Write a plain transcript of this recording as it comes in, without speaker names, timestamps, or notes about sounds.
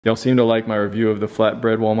Y'all seem to like my review of the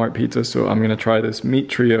flatbread Walmart pizza, so I'm gonna try this meat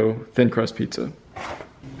trio thin crust pizza.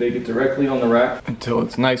 Bake it directly on the rack until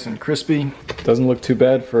it's nice and crispy. Doesn't look too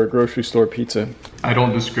bad for a grocery store pizza. I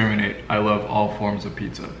don't discriminate. I love all forms of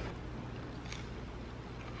pizza.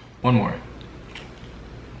 One more.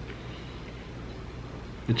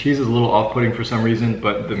 The cheese is a little off-putting for some reason,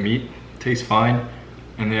 but the meat tastes fine,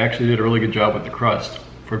 and they actually did a really good job with the crust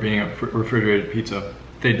for being a refrigerated pizza.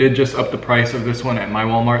 They did just up the price of this one at my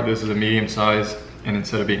Walmart. This is a medium size, and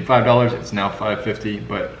instead of being $5, it's now $5.50,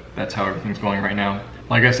 but that's how everything's going right now.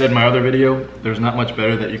 Like I said in my other video, there's not much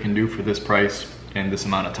better that you can do for this price in this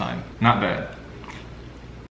amount of time. Not bad.